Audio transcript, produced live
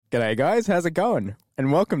G'day guys, how's it going?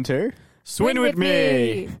 And welcome to Swin with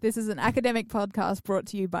me! This is an academic podcast brought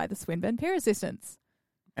to you by the Swinburne Peer Assistants.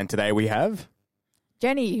 And today we have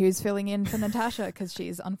Jenny, who's filling in for Natasha because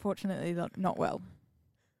she's unfortunately not well.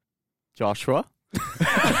 Joshua.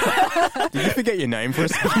 Did you forget your name for a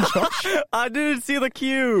second, Josh? I didn't see the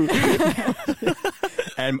cue.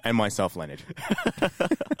 and myself, Leonard.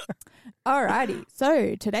 Alrighty,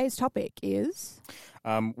 so today's topic is...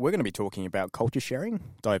 We're going to be talking about culture sharing,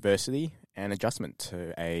 diversity, and adjustment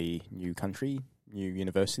to a new country, new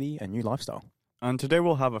university, and new lifestyle. And today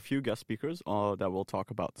we'll have a few guest speakers that will talk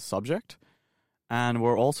about the subject. And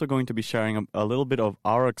we're also going to be sharing a little bit of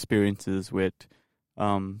our experiences with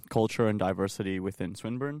culture and diversity within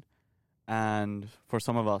Swinburne. And for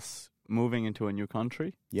some of us, moving into a new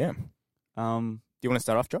country. Yeah. Do you want to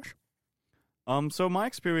start off, Josh? So my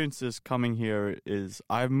experiences coming here is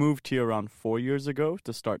I've moved here around 4 years ago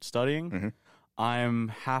to start studying. Mm-hmm. I'm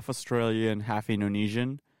half Australian, half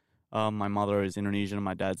Indonesian. My mother is Indonesian and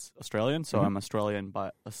my dad's Australian, so I'm Australian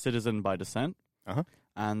a citizen by descent. Uh-huh.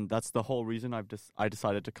 And that's the whole reason I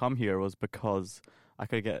decided to come here was because I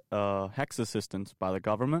could get HECS assistance by the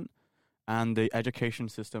government, and the education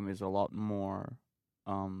system is a lot more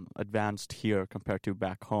advanced here compared to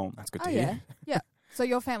back home. That's good to hear. Yeah. So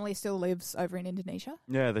your family still lives over in Indonesia?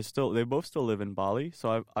 Yeah, they both still live in Bali,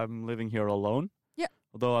 so I'm living here alone. Yeah.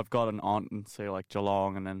 Although I've got an aunt in, say, like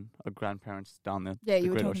Geelong, and then a grandparents down the Yeah,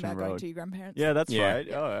 you were Great talking Ocean about Road. going to your grandparents. Yeah, that's Yeah. right.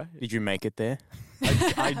 Oh, yeah. Did you make it there?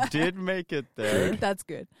 I did make it there. That's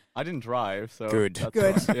good. I didn't drive, so Good. that's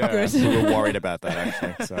Good. fine. Yeah. Good. We were worried about that,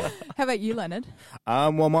 actually. So, How about you, Leonard?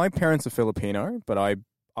 well, my parents are Filipino, but I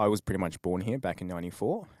was pretty much born here back in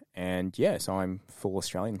 '94, and yeah, so I'm full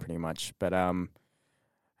Australian pretty much. But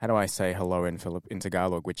how do I say hello in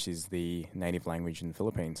Tagalog, which is the native language in the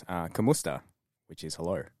Philippines? Kamusta, which is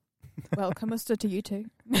hello. Well, kamusta to you too.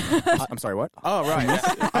 I'm sorry, what? Oh, right.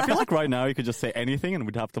 I feel like right now you could just say anything and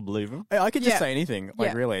we'd have to believe him. I could just Yeah. say anything,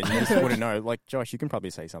 like Yeah. really, and you just wouldn't know. Like Josh, you can probably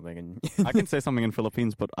say something, and I can say something in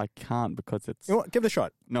Philippines, but I can't because it's... you know what? Give it a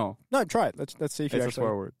shot. No, No, try it. Let's see if you it's a actually.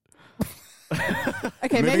 swear word.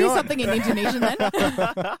 Okay, Moving maybe on. something in Indonesian then.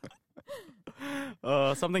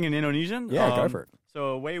 Something in Indonesian? Yeah, go for it.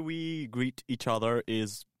 So the way we greet each other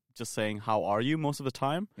is just saying, how are you most of the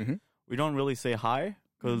time? Mm-hmm. We don't really say hi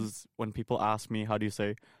because when people ask me, how do you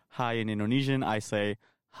say hi in Indonesian? I say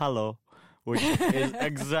hello, which is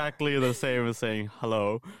exactly the same as saying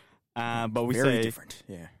hello. But we Very say... different.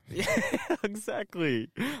 Yeah. Yeah, exactly.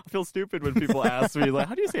 I feel stupid when people ask me, like,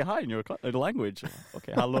 how do you say hi in your language?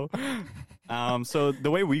 Okay, hello. So the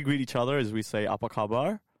way we greet each other is we say apa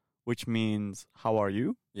kabar, which means how are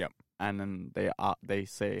you? Yep. And then they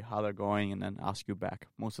say how they're going and then ask you back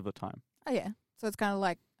most of the time. Oh, yeah. So it's kind of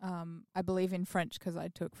like, I believe in French because I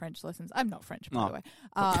took French lessons. I'm not French, by the way.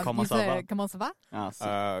 Comment You ça say, va? comment ça va?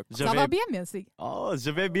 Je Ça va vais... bien, merci. Oh, je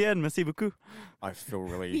vais bien, merci beaucoup. I feel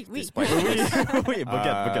really Oui, oui. displaced. Oui,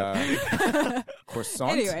 baguette. Croissant.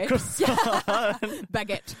 Anyway.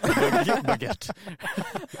 Baguette. Baguette.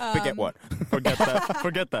 Forget what?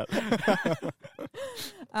 Forget that.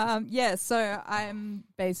 Yeah, so I'm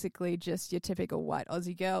basically just your typical white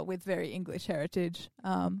Aussie girl with very English heritage.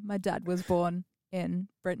 My dad was born in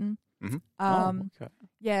Britain. Mm-hmm. Okay.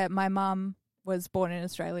 Yeah, my mum was born in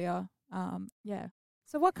Australia. Yeah.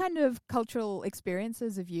 So what kind of cultural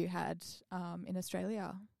experiences have you had in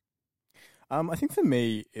Australia? I think for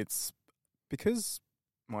me, it's because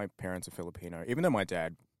my parents are Filipino. Even though my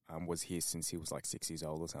dad was here since he was like 6 years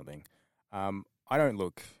old or something, I don't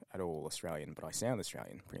look at all Australian, but I sound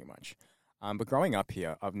Australian pretty much. But growing up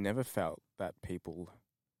here, I've never felt that people,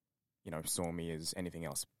 saw me as anything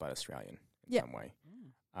else but Australian in Yeah. some way.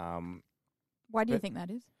 Why do you But- think that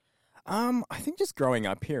is? I think just growing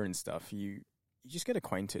up here and stuff, you just get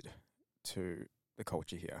acquainted to the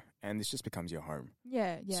culture here, and this just becomes your home.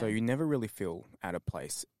 Yeah. So you never really feel out of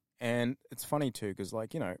place. And it's funny too, because I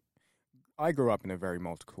grew up in a very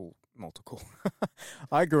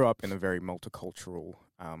I grew up in a very multicultural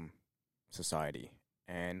society,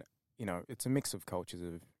 and it's a mix of cultures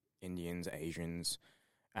of Indians, Asians,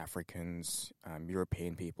 Africans,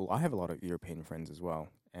 European people. I have a lot of European friends as well,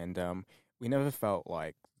 and we never felt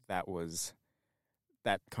like that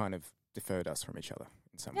kind of deferred us from each other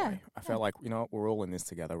in some Yeah, way. I felt like, we're all in this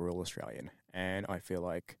together, we're all Australian, and I feel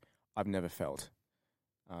like I've never felt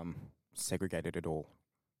segregated at all.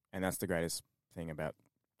 And that's the greatest thing about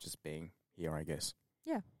just being here, I guess.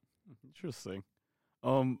 Interesting.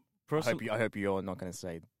 I hope you're not going to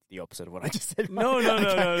say the opposite of what I just said. No.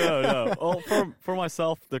 Well, for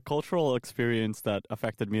myself, the cultural experience that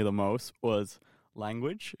affected me the most was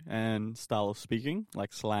language and style of speaking,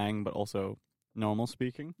 like slang, but also normal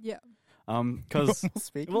speaking. Yeah. Because Normal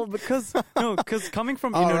speaking? well, because coming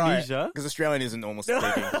from Oh, right. Indonesia, Because Australian isn't normal speaking.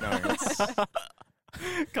 No, it's...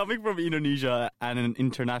 coming from Indonesia and an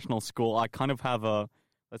international school, I kind of have a,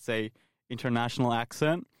 let's say, international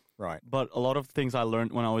accent. Right. But a lot of things I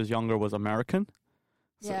learned when I was younger was American.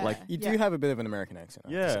 So, Yeah. like, You do have a bit of an American accent,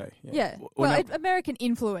 I have to say. Yeah. When Well, I- American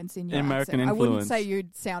influence in your American accent. I wouldn't influence. say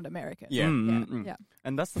you'd sound American. Yeah. Yeah.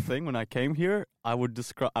 And that's the thing. When I came here, I would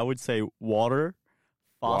say water,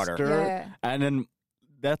 Water. faster, Yeah. and then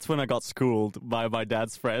that's when I got schooled by my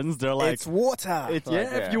dad's friends. They're like, It's water. It's, Like,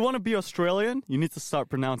 yeah, if you want to be Australian, you need to start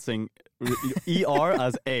pronouncing ER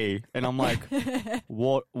as A. And I'm like,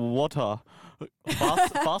 water,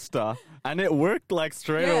 faster. And it worked like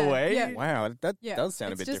straight Yeah, away. yeah. Wow, that Yeah. does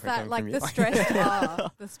sound It's a bit just different that, coming like, from the you. stressed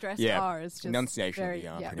R. The stressed Yeah. R is just Enunciation of very, the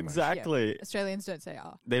R, yeah. pretty much. Exactly. Australians don't say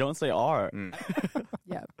R. They don't say R. Mm.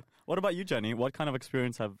 Yeah. What about you, Jenny? What kind of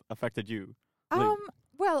experience have affected you?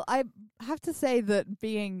 Well, I have to say that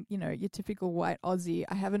being, your typical white Aussie,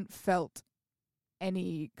 I haven't felt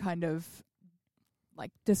any kind of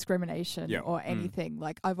like discrimination Yeah. or anything.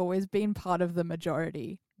 Like I've always been part of the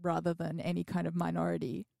majority rather than any kind of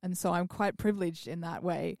minority. And so I'm quite privileged in that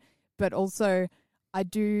way. But also I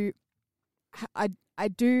do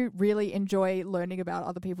really enjoy learning about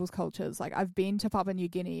other people's cultures. Like I've been to Papua New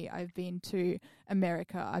Guinea, I've been to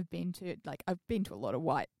America, I've been to a lot of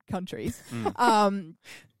white countries.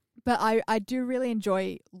 But I do really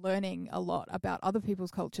enjoy learning a lot about other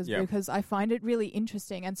people's cultures because I find it really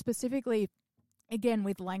interesting. And specifically, again,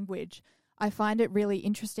 with language, I find it really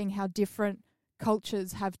interesting how different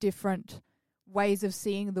cultures have different ways of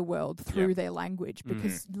seeing the world through their language,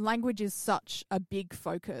 because language is such a big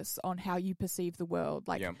focus on how you perceive the world.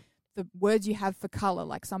 Like the words you have for color,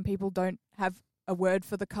 like some people don't have a word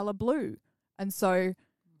for the color blue. And so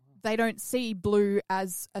they don't see blue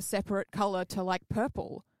as a separate color to like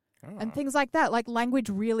purple and things like that. Like language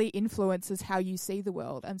really influences how you see the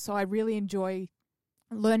world. And so I really enjoy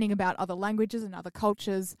learning about other languages and other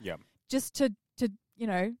cultures just to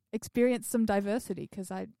experience some diversity,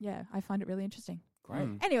 because I find it really interesting. Great.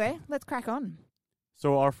 Anyway, let's crack on.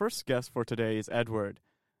 So our first guest for today is Edward.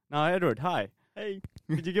 Now, Edward, hi. Hey.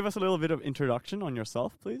 Could you give us a little bit of introduction on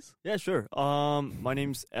yourself, please? Yeah, sure. My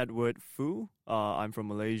name's Edward Fu. I'm from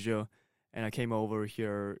Malaysia, and I came over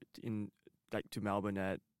here to Melbourne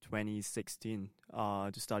at 2016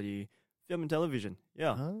 to study film and television.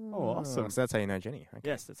 Yeah. Oh, awesome. So that's how you know Jenny. Okay.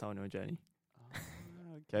 Yes, that's how I know Jenny.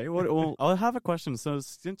 Okay, well, I'll have a question. So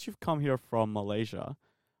since you've come here from Malaysia,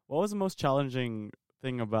 what was the most challenging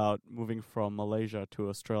thing about moving from Malaysia to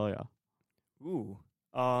Australia? Ooh.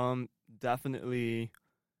 Definitely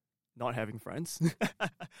not having friends.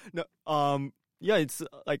 No. Yeah, it's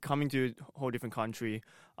like coming to a whole different country.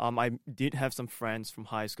 I did have some friends from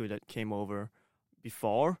high school that came over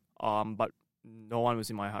before. But no one was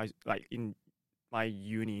in my in my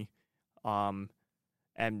uni.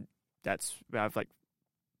 And that's where I've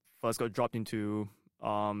first got dropped into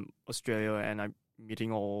Australia, and I'm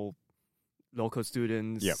meeting all local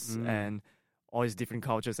students and all these different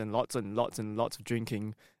cultures and lots of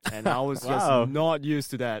drinking. And I was Wow. just not used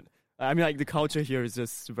to that. I mean, the culture here is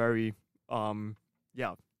just very,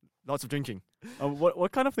 lots of drinking.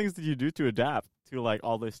 What kind of things did you do to adapt to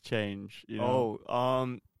all this change? You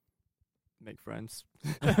know? Make friends.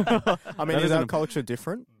 I mean, That is isn't our a- culture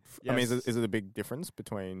different? I mean, Yes. is it a big difference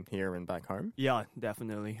between here and back home? Yeah,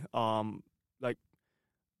 definitely.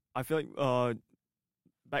 I feel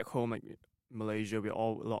back home, Malaysia, we're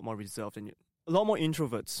all a lot more reserved and a lot more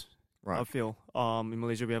introverts. I Right. feel in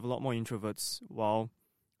Malaysia we have a lot more introverts, while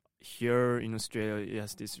here in Australia it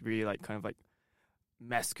has this really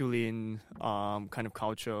masculine kind of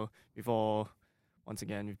culture with once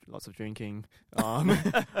again with lots of drinking.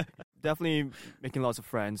 Definitely making lots of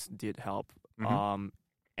friends did help. Mhm.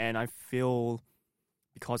 And I feel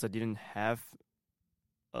because I didn't have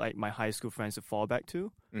my high school friends to fall back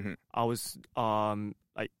to, Mm-hmm. I was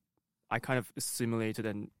I kind of assimilated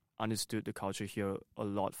and understood the culture here a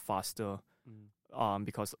lot faster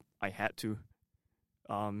because I had to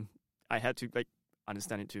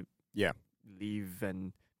understand it to live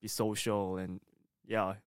and be social. And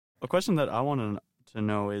A question that I want to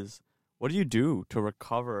know is, what do you do to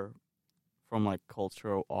recover from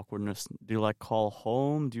cultural awkwardness? Do you call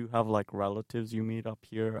home? Do you have relatives you meet up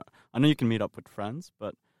here? I know you can meet up with friends,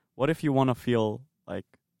 but what if you want to feel like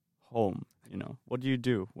home? What do you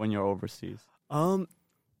do when you're overseas?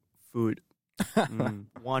 Food. Mm.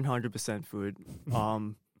 100% food.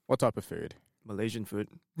 What type of food? Malaysian food.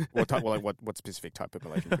 What type? What specific type of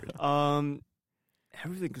Malaysian food?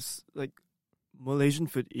 Everything, 'cause Malaysian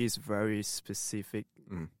food is very specific.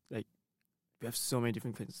 Mm. we have so many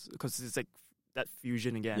different things because it's like that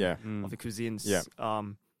fusion again Yeah. Mm. of the cuisines. Yeah.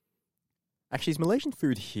 Actually, is Malaysian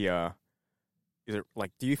food here? Is it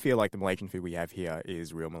like? Do you feel like the Malaysian food we have here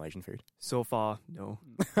is real Malaysian food? So far, no.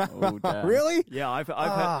 Oh, damn. Really? Yeah, I've had,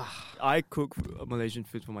 Ah. I cook Malaysian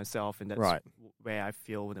food for myself, and that's Right. where I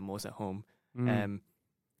feel the most at home. Mm. And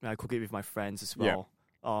I cook it with my friends as Yeah.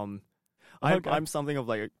 well. Okay. I'm something of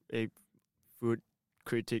like a food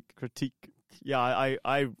critic. Critique. Yeah,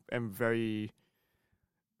 I am very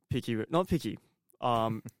picky. Not picky.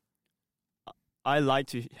 I like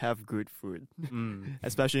to have good food, Mm.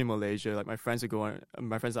 especially in Malaysia. Like my friends and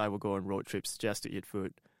I will go on road trips just to eat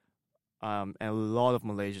food. And a lot of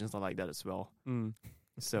Malaysians are like that as well. Mm.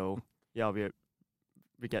 So yeah,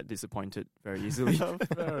 we get disappointed very easily.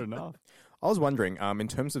 Fair enough. I was wondering, in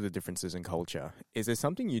terms of the differences in culture, is there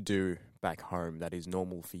something you do back home that is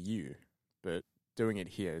normal for you, but doing it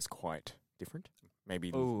here is quite different?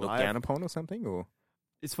 Maybe Oh, looked down upon or something, or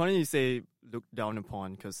It's funny you say look down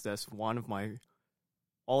upon because that's one of my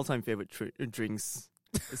all-time favorite drinks.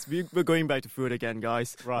 We're going back to food again,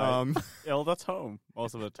 guys. Right. Yeah, well, that's home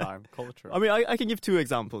most of the time. Culture. I mean, I can give two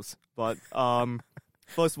examples, but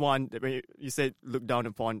first one, when you said look down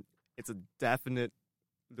upon, it's a definite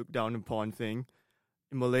look down upon thing.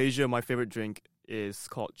 In Malaysia, my favorite drink is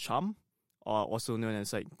called cham, also known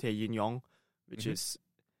as like teh yin yong, which Mhm. is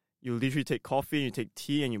you literally take coffee, you take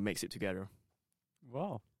tea, and you mix it together.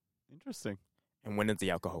 Wow. Interesting. and when did the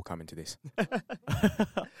alcohol come into this?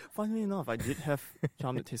 Funnily enough, I did have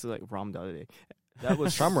cham that tasted like rum the other day. That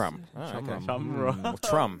was Chum rum. Chum okay. rum. Chum Mm, rum. well,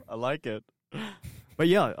 trum. I like it. But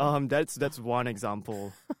yeah, that's one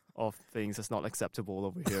example of things that's not acceptable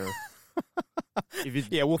over here. If you,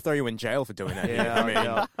 Yeah, we'll throw you in jail for doing that. yeah, I mean,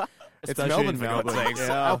 yeah. it's Especially Melbourne in for God's Melbourne. sakes.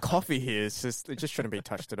 Yeah. Our coffee here is it just shouldn't be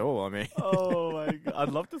touched at all. I mean, Oh my god. I'd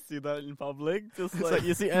love to see that in public. Just It's like, like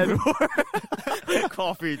you see Edward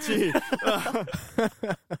coffee, tea.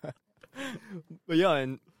 But yeah,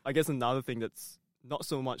 and I guess another thing that's not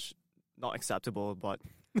so much not acceptable, but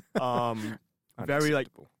very like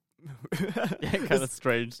unacceptable. kind of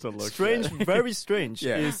strange to look strange, at. very strange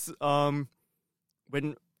Yeah. is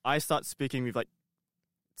when I start speaking with like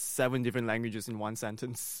 7 different languages in one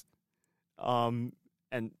sentence, and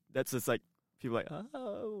that's just like people are like,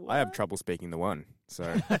 oh, I have what?" trouble speaking the one. So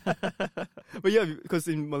But yeah, because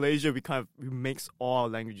in Malaysia we mix all our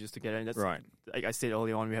languages together, and that's right. like I said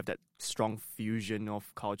earlier on, we have that strong fusion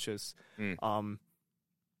of cultures. Mm.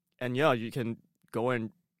 And yeah, you can go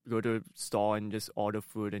to a store and just order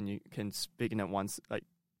food, and you can speak in at once, like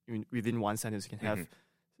within one sentence, you can have Mhm.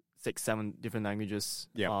 6, 7 different languages.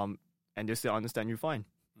 Yeah. And they still understand you fine.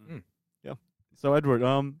 So Edward,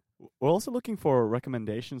 we're also looking for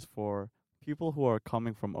recommendations for people who are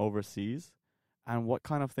coming from overseas and what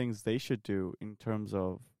kind of things they should do in terms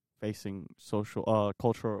of facing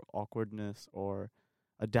cultural awkwardness or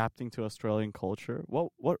adapting to Australian culture.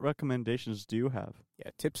 What recommendations do you have? Yeah,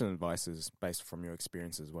 tips and advices based from your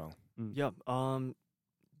experience as well. Mm. Yeah.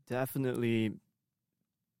 Definitely.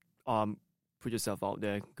 Put yourself out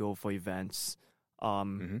there. Go for events.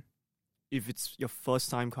 Mm-hmm. If it's your first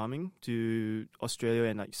time coming to Australia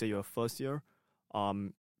and like you say you're a first year,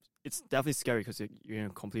 it's definitely scary because you're in a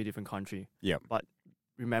completely different country. Yeah. But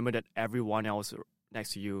remember that everyone else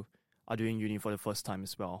next to you are doing uni for the first time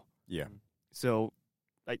as well. Yeah. So,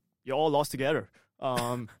 like, you're all lost together.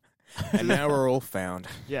 And now we're all found.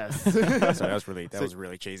 Yes. So that was really So-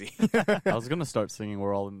 really cheesy. I was gonna start singing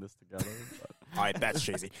 "We're All in This Together." But That's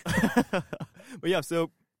cheesy. But yeah,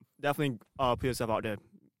 so definitely put yourself out there.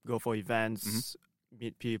 Go for events,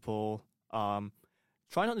 meet people.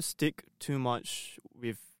 Try not to stick too much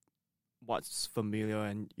with what's familiar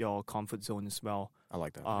and your comfort zone as well. I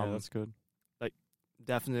like that. yeah, that's good.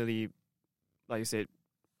 Definitely, like I said,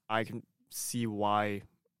 I can see why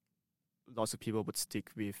lots of people would stick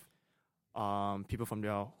with people from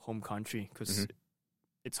their home country because Mhm.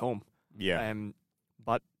 it's home. Yeah.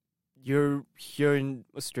 But you're here in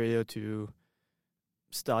Australia to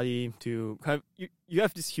study, to kind of you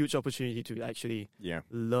have this huge opportunity to actually Yeah.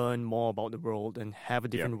 learn more about the world and have a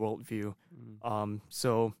different worldview.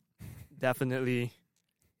 So definitely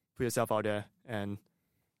put yourself out there and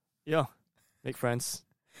make friends.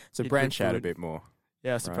 So Eat branch good out a food. bit more.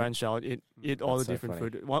 Yes, Right. branch out. Eat all the That's so different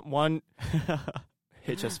funny. food. One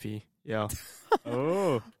HSP. Yeah.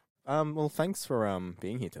 Oh, Well, thanks for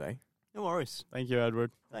being here today. No worries. thank you,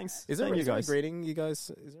 Edward. Thanks. Is there, Thank you is there a guys. greeting you guys?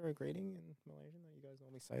 Is there a greeting in Malaysian that you guys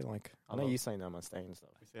normally say? Like, I know Hello. you say namaste and stuff.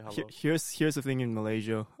 We say hello. Here's the thing in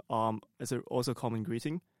Malaysia. It's also common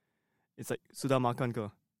greeting. It's like sudah makan ke?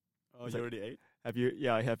 Oh, It's you like- already ate? Have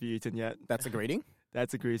you eaten yet? That's a greeting.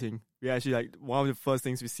 That's a greeting. We actually like one of the first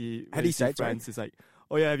things we see. How do you say it, sorry? friends is like,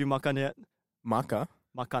 "Oh yeah, have you makan yet?" Maka?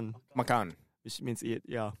 Makan, Makan. which means eat.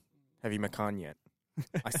 Yeah. Have you makan yet?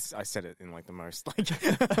 I said it in like the most like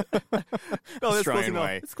No, that's close Australian enough.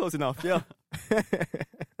 way. It's close enough. Yeah.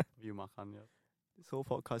 You makan yet? This whole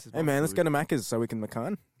podcast is. Hey man, let's go to Macca's so we can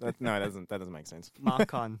makan. No, that doesn't make sense.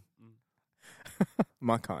 Makan.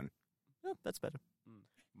 Makan. Yeah, that's better.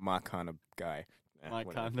 My kind of guy. My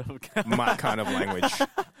Whatever. kind of My kind of language.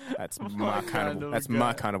 That's my kind of that's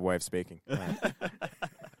my guy. kind of way of speaking. Right.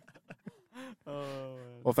 Oh,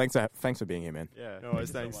 Well, thanks for being here, man. yeah. No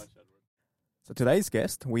worries, thank you thanks. so much, Edward. So today's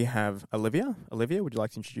guest, we have Olivia. Olivia, would you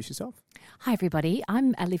like to introduce yourself? Hi, everybody.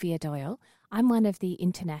 I'm Olivia Doyle. I'm one of the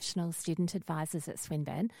International Student Advisors at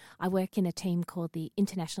Swinburne. I work in a team called the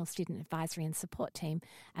International Student Advisory and Support Team,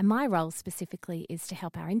 and my role specifically is to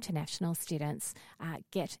help our international students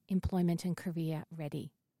get employment and career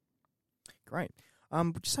ready. Great.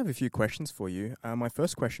 We just have a few questions for you. My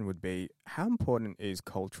first question would be, how important is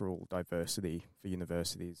cultural diversity for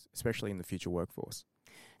universities, especially in the future workforce?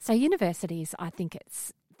 So universities, I think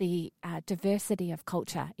it's the diversity of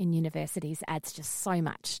culture in universities adds just so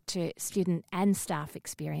much to student and staff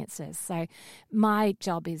experiences. So my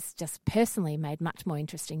job is just personally made much more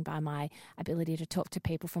interesting by my ability to talk to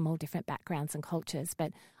people from all different backgrounds and cultures.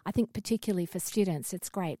 But I think particularly for students, it's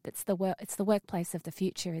great. It's the workplace of the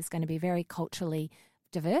future is going to be very culturally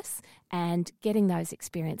diverse, and getting those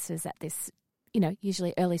experiences at this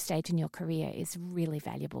usually early stage in your career is really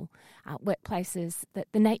valuable. Workplaces,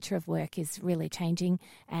 the nature of work is really changing,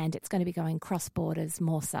 and it's going to be going cross borders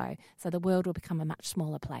more so. So the world will become a much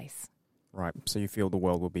smaller place. Right. So you feel the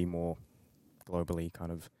world will be more globally kind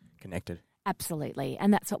of connected? Absolutely.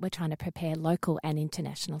 And that's what we're trying to prepare local and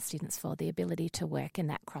international students for. The ability to work in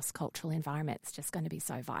that cross-cultural environment is just going to be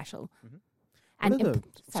so vital. Mm-hmm. And What are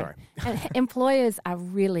sorry. and employers are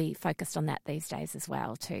really focused on that these days as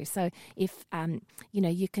well too. So if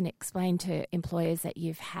you can explain to employers that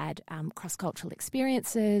you've had cross-cultural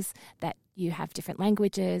experiences, that you have different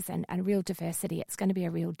languages and real diversity, it's going to be a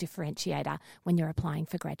real differentiator when you're applying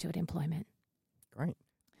for graduate employment. Great.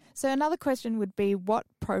 So another question would be, what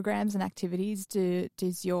programs and activities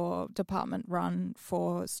does your department run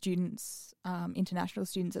for students, international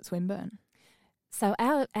students at Swinburne? So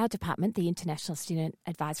our department, the International Student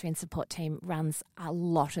Advisory and Support Team, runs a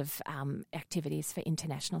lot of activities for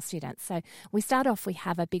international students. So we start off, we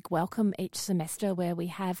have a big welcome each semester where we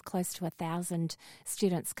have close to 1,000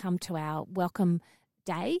 students come to our welcome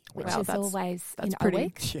day, which Wow, is always that's a pretty.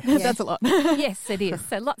 week. Yeah. That's a lot. Yes, it is.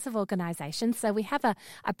 So lots of organisations. So we have a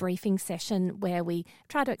briefing session where we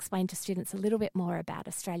try to explain to students a little bit more about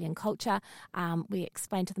Australian culture. We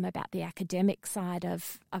explain to them about the academic side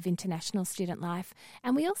of international student life.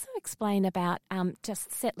 And we also explain about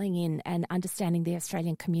just settling in and understanding the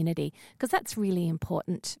Australian community, because that's really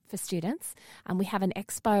important for students. We have an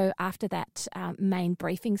expo after that main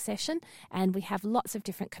briefing session, and we have lots of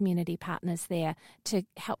different community partners there to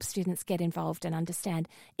help students get involved and understand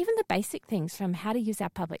even the basic things, from how to use our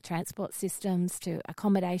public transport systems to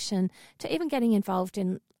accommodation to even getting involved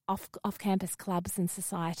in off-campus clubs and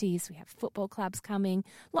societies. We have football clubs coming,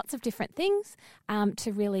 lots of different things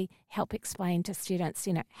to really help explain to students,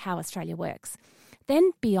 how Australia works.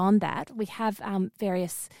 Then beyond that, we have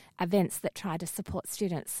various events that try to support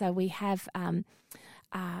students. So we have a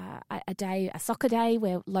soccer day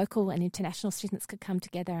where local and international students could come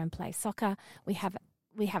together and play soccer. We have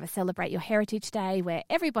a Celebrate Your Heritage Day where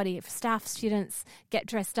everybody, staff, students, get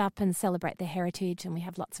dressed up and celebrate their heritage, and we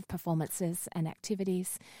have lots of performances and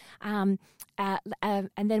activities. And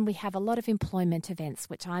then we have a lot of employment events,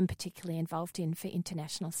 which I'm particularly involved in for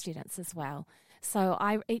international students as well. So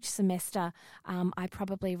each semester I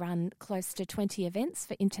probably run close to 20 events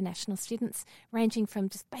for international students, ranging from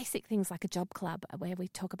just basic things like a job club where we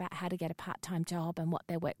talk about how to get a part-time job and what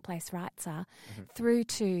their workplace rights are, through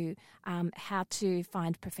to how to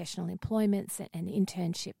find professional employments and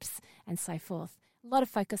internships and so forth. A lot of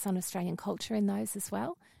focus on Australian culture in those as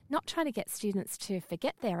well. Not trying to get students to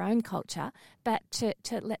forget their own culture, but to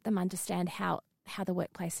let them understand how the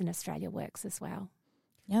workplace in Australia works as well.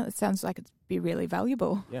 Yeah, it sounds like it'd be really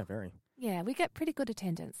valuable. Yeah, very. Yeah, we get pretty good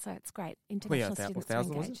attendance, so it's great. Well, yeah, International students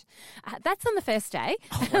 1,000 are was engaged. That's on the first day.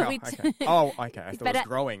 Oh, wow, We okay. do- I thought it But was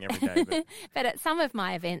growing every day. But But at some of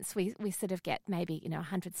my events, we sort of get maybe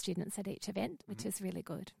 100 students at each event, which is really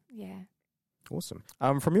good. Yeah. awesome.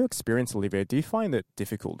 From your experience, Olivia, do you find it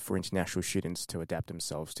difficult for international students to adapt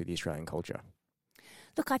themselves to the Australian culture?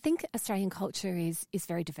 Look, I think Australian culture is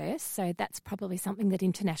very diverse, so that's probably something that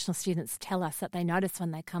international students tell us that they notice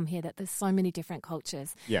when they come here, that there's so many different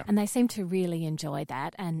cultures. Yeah. And they seem to really enjoy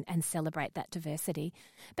that and celebrate that diversity.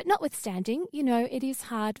 But notwithstanding, it is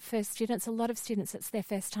hard for students. A lot of students, it's their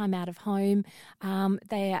first time out of home.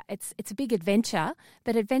 It's a big adventure,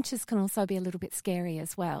 but adventures can also be a little bit scary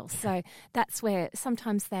as well. So that's where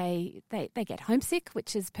sometimes they get homesick,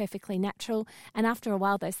 which is perfectly natural. And after a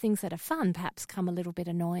while, those things that are fun perhaps come a little bit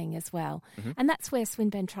annoying as well. Mm-hmm. And that's where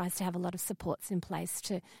Swinburne tries to have a lot of supports in place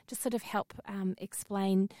to sort of help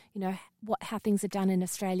explain, how things are done in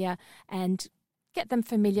Australia and get them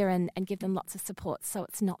familiar and give them lots of support so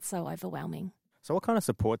it's not so overwhelming. So what kind of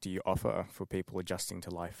support do you offer for people adjusting to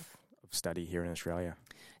life of study here in Australia?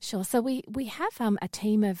 Sure. So we have a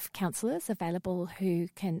team of counsellors available who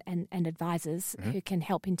can and advisors who can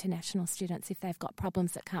help international students if they've got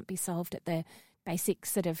problems that can't be solved at the basic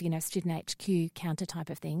sort of, student HQ counter type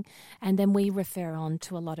of thing. And then we refer on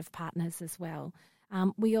to a lot of partners as well.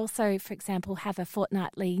 We also, for example, have a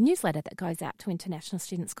fortnightly newsletter that goes out to international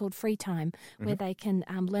students called Free Time, where they can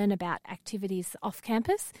learn about activities off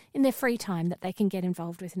campus in their free time that they can get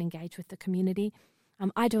involved with and engage with the community.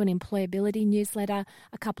 I do an employability newsletter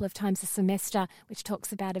a couple of times a semester, which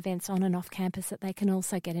talks about events on and off campus that they can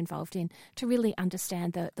also get involved in to really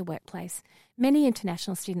understand the workplace. Many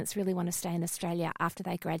international students really want to stay in Australia after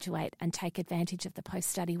they graduate and take advantage of the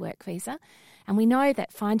post-study work visa. And we know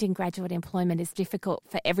that finding graduate employment is difficult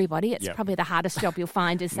for everybody. It's probably the hardest job you'll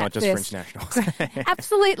find is Not that just first... for internationals.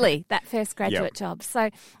 Absolutely, that first graduate job. So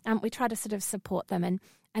we try to sort of support them.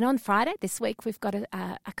 And on Friday this week, we've got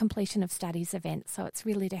a completion of studies event. So it's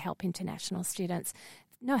really to help international students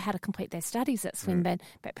know how to complete their studies at Swinburne,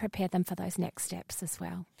 but prepare them for those next steps as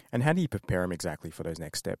well. And how do you prepare them exactly for those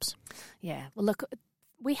next steps? Yeah, well, look,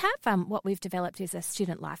 we have what we've developed is a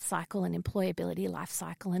student life cycle and employability life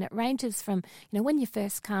cycle, and it ranges from, when you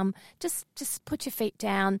first come, just put your feet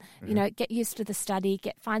down, get used to the study,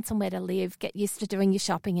 find somewhere to live, get used to doing your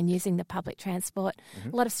shopping and using the public transport.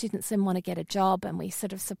 A lot of students then want to get a job, and we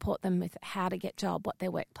sort of support them with how to get a job, what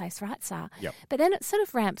their workplace rights are. Yep. But then it sort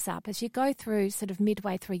of ramps up as you go through sort of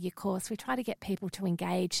midway through your course. We try to get people to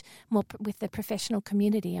engage more with the professional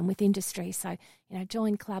community and with industry. So,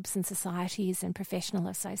 join clubs and societies and professional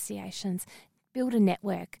associations, build a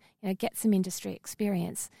network, get some industry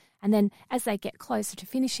experience. And then as they get closer to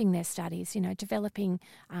finishing their studies, developing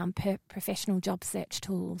professional job search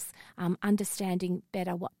tools, understanding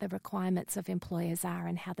better what the requirements of employers are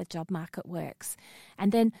and how the job market works.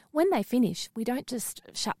 And then when they finish, we don't just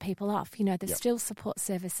shut people off. There's still support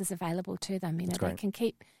services available to them. They can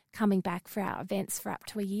keep coming back for our events for up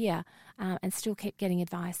to a year and still keep getting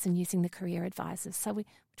advice and using the career advisors. So we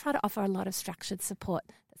try to offer a lot of structured support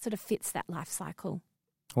that sort of fits that life cycle.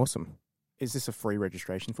 Awesome. Is this a free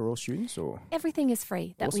registration for all students, or? Everything is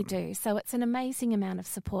free that we do. So it's an amazing amount of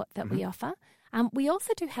support that we offer. We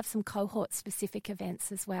also do have some cohort-specific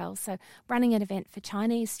events as well. So running an event for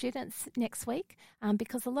Chinese students next week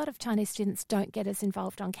because a lot of Chinese students don't get as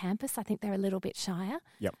involved on campus. I think they're a little bit shyer.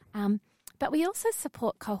 Yep. But we also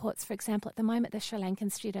support cohorts. For example, at the moment, the Sri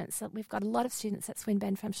Lankan students. We've got a lot of students at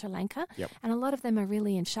Swinburne from Sri Lanka, and a lot of them are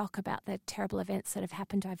really in shock about the terrible events that have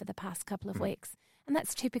happened over the past couple of weeks. And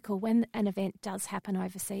that's typical when an event does happen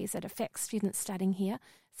overseas. It affects students studying here.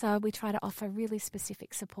 So we try to offer really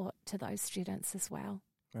specific support to those students as well.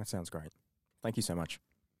 That sounds great. Thank you so much.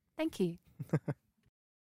 Thank you.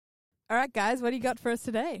 All right, guys, what do you got for us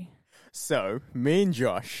today? So, me and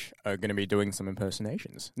Josh are going to be doing some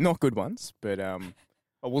impersonations. Not good ones, but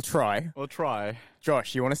we'll try. We'll try.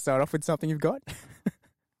 Josh, you want to start off with something you've got?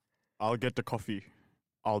 I'll get the coffee.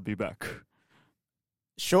 I'll be back.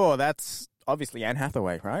 Sure, that's obviously Anne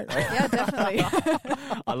Hathaway, right? Yeah, definitely.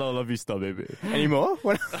 I love you, star baby. Any more?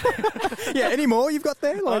 What? Yeah, any more you've got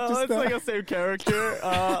there? It's like the same character.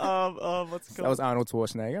 What's it called? That was Arnold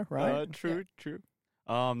Schwarzenegger, right? True.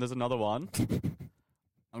 There's another one.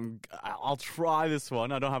 I'll try this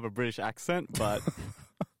one. I don't have a British accent, but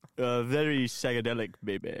very psychedelic,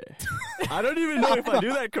 baby. I don't even know if I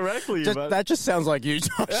do that correctly. But That just sounds like you,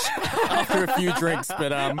 Josh. After a few drinks,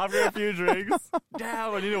 but after a few drinks,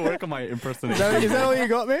 damn, I need to work on my impersonation. Is that all you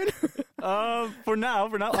got, man? For now,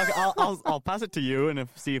 I'll pass it to you and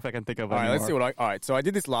see if I can think of. All right, any let's more. see all right, so I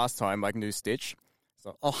did this last time, like new Stitch.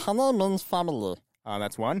 So, hello, men's family.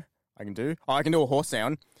 That's one I can do. I can do a horse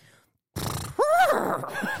sound.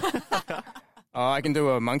 I can do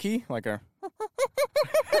a monkey, like a...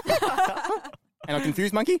 and a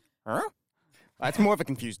confused monkey. That's more of a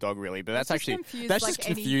confused dog, really, but that's just actually... confused That's like just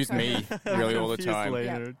any confused me, really, all the Confused time.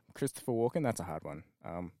 Leonard. Christopher Walken, that's a hard one.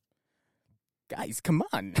 Guys, come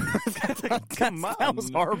on. Come on. That was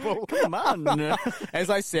horrible. Come on. As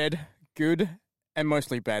I said, good and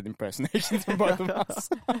mostly bad impersonations from both of us.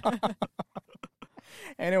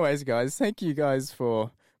 Anyways, guys, thank you guys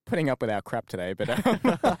for putting up with our crap today. But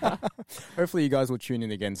hopefully you guys will tune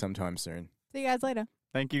in again sometime soon. See you guys later.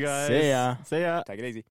 Thank you guys. See ya. See ya. Take it easy.